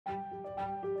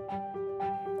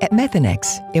At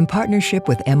Methanex, in partnership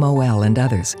with MOL and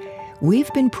others,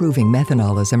 we've been proving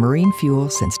methanol as a marine fuel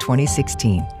since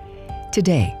 2016.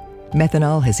 Today,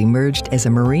 methanol has emerged as a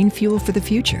marine fuel for the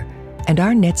future, and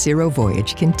our net zero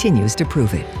voyage continues to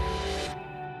prove it.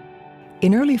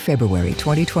 In early February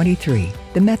 2023,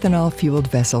 the methanol-fueled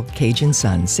vessel Cajun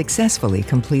Sun successfully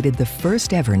completed the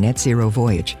first-ever net zero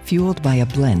voyage fueled by a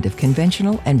blend of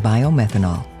conventional and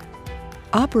biomethanol.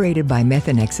 Operated by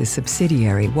Methanex's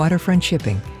subsidiary Waterfront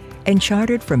Shipping and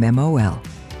chartered from MOL,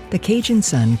 the Cajun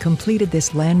Sun completed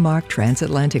this landmark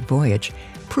transatlantic voyage,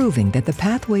 proving that the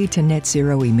pathway to net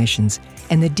zero emissions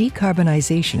and the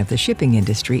decarbonization of the shipping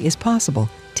industry is possible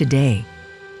today.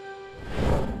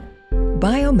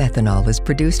 Biomethanol is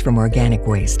produced from organic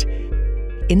waste,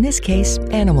 in this case,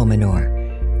 animal manure.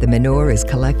 The manure is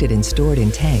collected and stored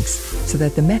in tanks so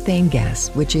that the methane gas,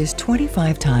 which is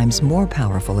 25 times more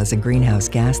powerful as a greenhouse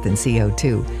gas than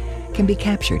CO2, can be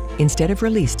captured instead of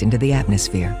released into the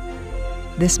atmosphere.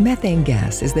 This methane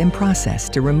gas is then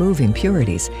processed to remove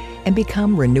impurities and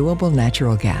become renewable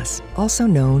natural gas, also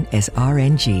known as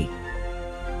RNG.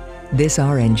 This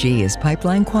RNG is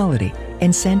pipeline quality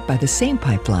and sent by the same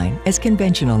pipeline as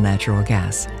conventional natural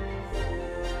gas.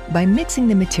 By mixing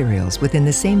the materials within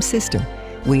the same system,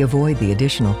 we avoid the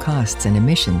additional costs and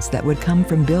emissions that would come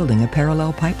from building a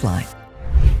parallel pipeline.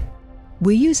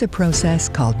 We use a process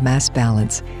called mass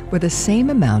balance, where the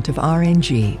same amount of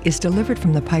RNG is delivered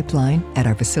from the pipeline at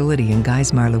our facility in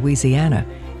Geismar, Louisiana,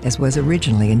 as was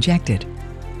originally injected.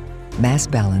 Mass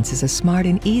balance is a smart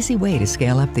and easy way to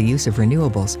scale up the use of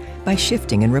renewables by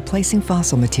shifting and replacing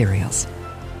fossil materials.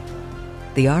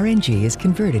 The RNG is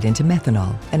converted into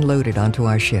methanol and loaded onto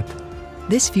our ship.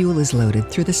 This fuel is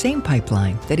loaded through the same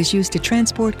pipeline that is used to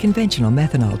transport conventional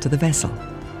methanol to the vessel.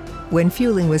 When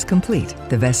fueling was complete,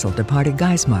 the vessel departed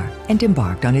Geismar and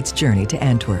embarked on its journey to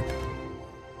Antwerp.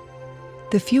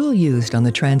 The fuel used on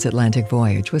the transatlantic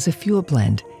voyage was a fuel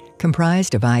blend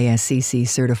comprised of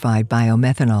ISCC-certified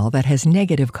biomethanol that has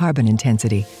negative carbon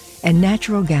intensity and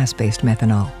natural gas-based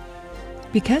methanol.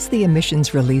 Because the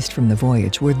emissions released from the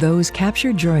voyage were those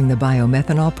captured during the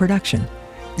biomethanol production,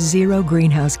 zero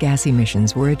greenhouse gas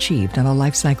emissions were achieved on a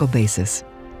life cycle basis.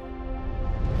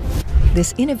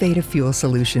 This innovative fuel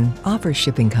solution offers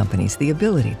shipping companies the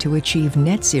ability to achieve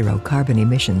net zero carbon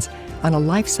emissions on a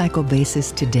life cycle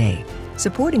basis today,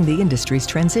 supporting the industry's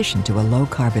transition to a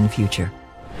low-carbon future.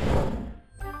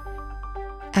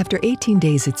 After 18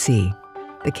 days at sea,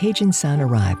 the Cajun Sun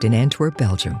arrived in Antwerp,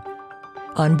 Belgium.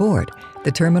 On board,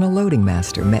 the terminal loading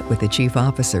master met with the chief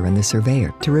officer and the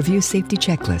surveyor to review safety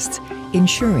checklists,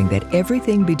 ensuring that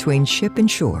everything between ship and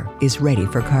shore is ready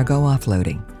for cargo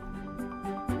offloading.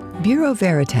 Bureau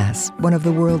Veritas, one of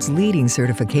the world's leading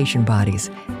certification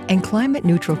bodies, and Climate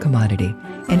Neutral Commodity,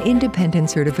 an independent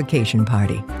certification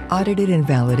party, audited and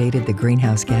validated the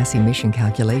greenhouse gas emission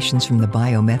calculations from the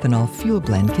biomethanol fuel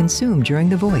blend consumed during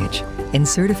the voyage, and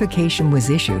certification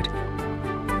was issued.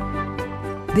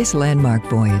 This landmark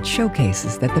voyage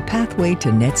showcases that the pathway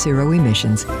to net zero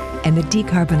emissions and the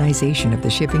decarbonization of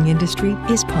the shipping industry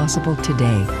is possible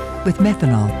today with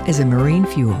methanol as a marine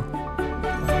fuel.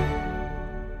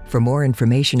 For more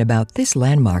information about this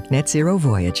landmark net zero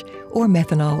voyage or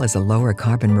methanol as a lower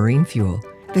carbon marine fuel,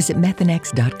 visit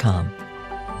Methanex.com.